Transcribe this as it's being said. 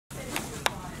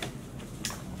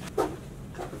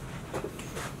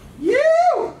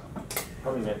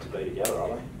only meant to be together,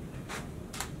 are they?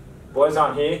 Boys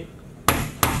aren't here.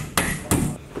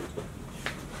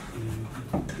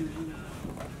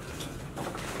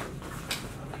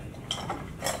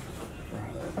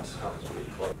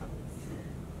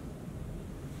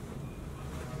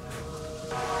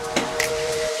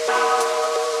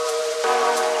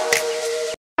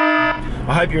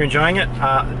 I hope you're enjoying it.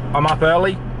 I'm up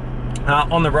early,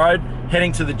 on the road,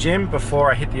 heading to the gym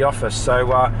before I hit the office.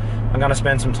 So I'm going to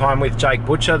spend some time with Jake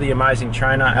Butcher, the amazing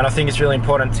trainer, and I think it's really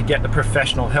important to get the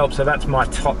professional help. So that's my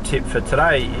top tip for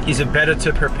today. Is it better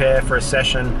to prepare for a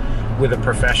session with a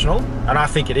professional? And I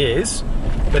think it is,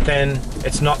 but then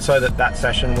it's not so that that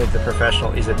session with the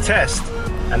professional is a test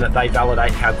and that they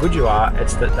validate how good you are.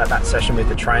 It's that session with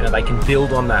the trainer, they can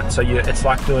build on that. So it's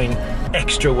like doing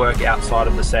extra work outside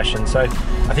of the session. So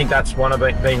I think that's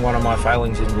being one of my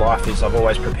failings in life, is I've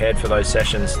always prepared for those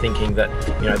sessions thinking that,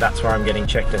 you know, that's where I'm getting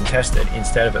checked and tested,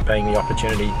 instead of it being the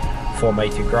opportunity for me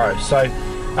to grow. So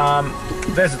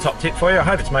there's a top tip for you. I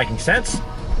hope it's making sense.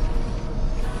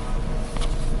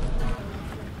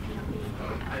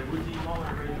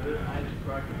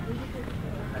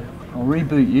 I'll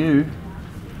reboot you.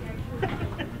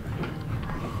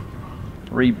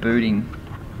 Rebooting.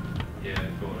 Yeah,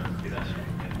 go on, do that.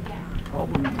 Oh,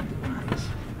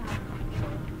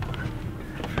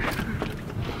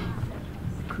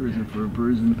 cruising for a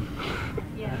bruising.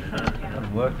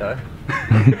 Doesn't work though.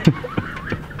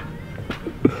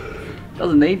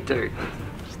 Doesn't need to.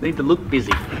 Just need to look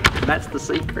busy. That's the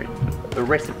secret. The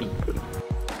recipe.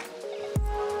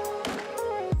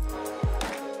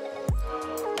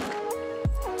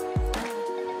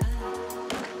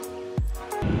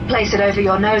 Place it over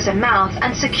your nose and mouth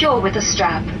and secure with a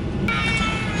strap.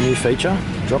 New feature,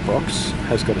 Dropbox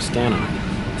has got a scanner.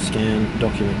 Scan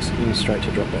documents in straight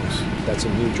to Dropbox. That's a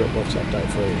new Dropbox update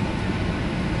for you.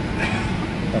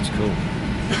 That's cool.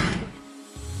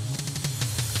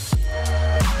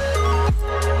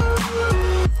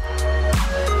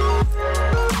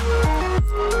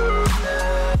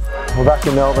 We're back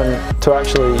in Melbourne to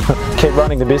actually keep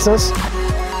running the business.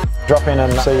 Drop in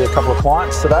and see a couple of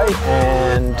clients today,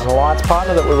 and an alliance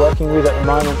partner that we're working with at the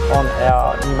moment on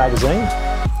our new magazine.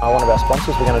 One of our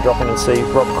sponsors, we're going to drop in and see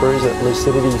Rob Cruz at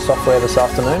Lucidity Software this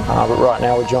afternoon. But right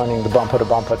now we're joining the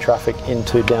bumper-to-bumper traffic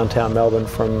into downtown Melbourne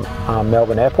from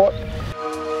Melbourne Airport.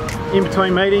 In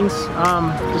between meetings,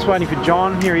 just waiting for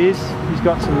John. Here he is. He's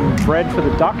got some bread for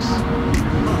the ducks.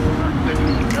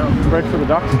 Bread for the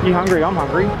ducks. You hungry? I'm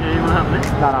hungry. Yeah, you want to have me?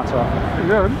 No, it's alright.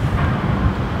 Good.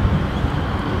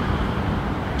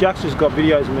 Jack's just got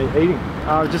videos of me eating.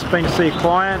 I've just been to see a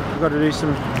client. We've got to do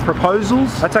some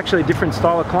proposals. That's actually a different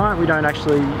style of client. We don't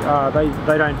actually,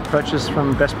 they don't purchase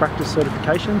from best practice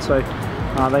certification, so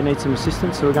they need some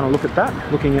assistance. So we're going to look at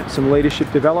that, looking at some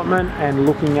leadership development and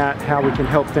looking at how we can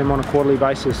help them on a quarterly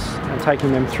basis and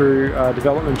taking them through a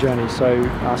development journey. So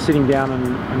sitting down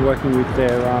and working with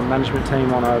their management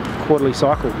team on a quarterly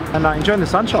cycle and enjoying the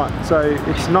sunshine. So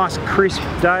it's a nice crisp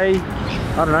day.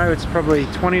 I don't know, it's probably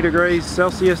 20 degrees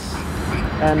Celsius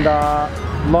and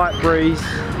light breeze,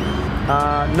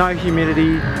 no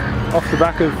humidity, off the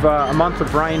back of a month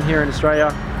of rain here in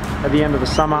Australia at the end of the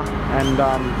summer,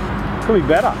 and could be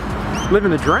better.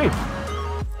 Living the dream.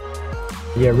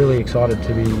 Yeah, really excited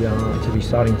to be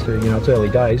starting to, you know, it's early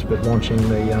days, but launching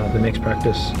the Next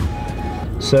Practice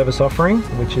service offering,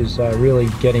 which is really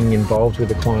getting involved with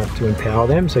the client to empower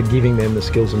them, so giving them the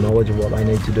skills and knowledge of what they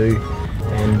need to do,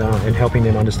 and helping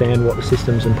them understand what the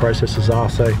systems and processes are.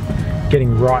 So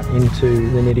getting right into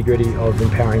the nitty-gritty of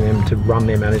empowering them to run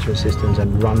their management systems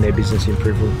and run their business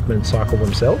improvement cycle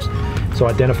themselves. So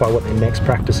identify what their next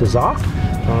practices are,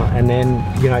 and then,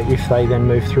 you know, if they then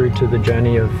move through to the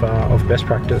journey of best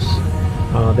practice,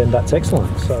 then that's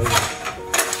excellent. So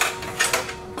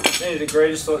needed a degree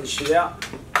to sort this shit out.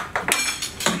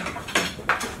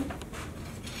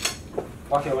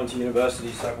 Lucky I went to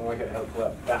university so I can work out how to pull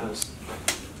out banners.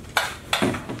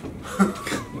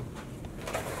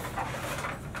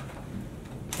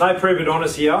 No private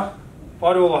honours here.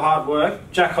 I do all the hard work.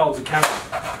 Jack holds the camera.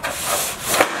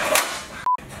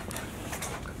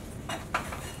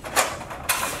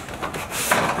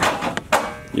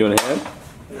 You want a hand?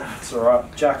 No, it's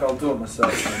alright. Jack, I'll do it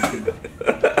myself.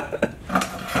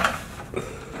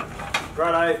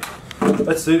 Righto,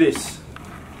 let's do this.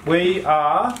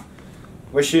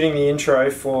 We're shooting the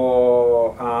intro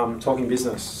for Talking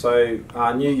Business. So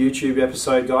new YouTube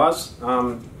episode, guys.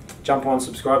 Jump on,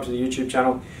 subscribe to the YouTube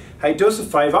channel. Hey, do us a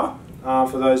favour,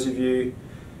 for those of you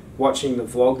watching the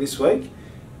vlog this week.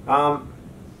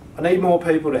 I need more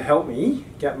people to help me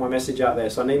get my message out there,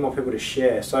 so I need more people to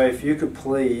share. So if you could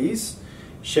please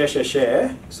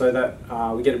share, so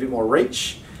that we get a bit more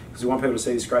reach, because we want people to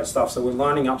see this great stuff. So we're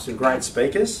lining up some great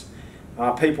speakers,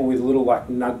 people with little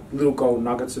gold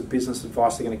nuggets of business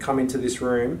advice. They're going to come into this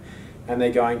room and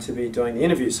they're going to be doing the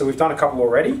interview. So we've done a couple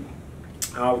already.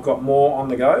 We've got more on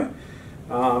the go.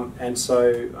 And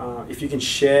so if you can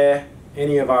share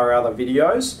any of our other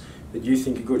videos that you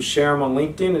think are good, share them on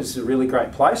LinkedIn. It's a really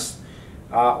great place.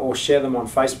 Or share them on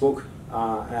Facebook.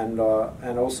 And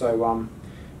also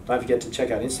don't forget to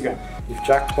check out Instagram. If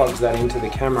Jack plugs that into the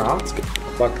camera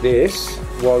like this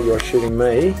while you're shooting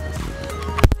me,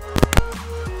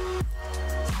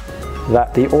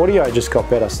 that the audio just got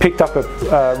better. Picked up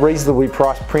a reasonably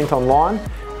priced print online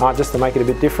just to make it a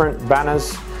bit different.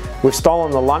 Banners. We've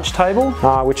stolen the lunch table,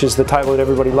 which is the table that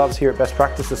everybody loves here at Best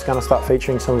Practice. It's going to start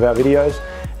featuring some of our videos.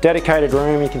 Dedicated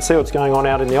room, you can see what's going on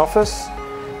out in the office.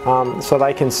 So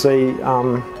they can see,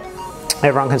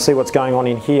 everyone can see what's going on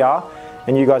in here,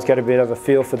 and you guys get a bit of a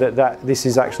feel for that this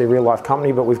is actually a real life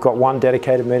company, but we've got one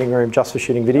dedicated meeting room just for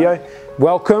shooting video.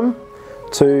 Welcome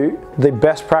to the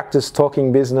Best Practice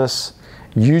Talking Business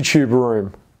YouTube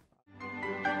room.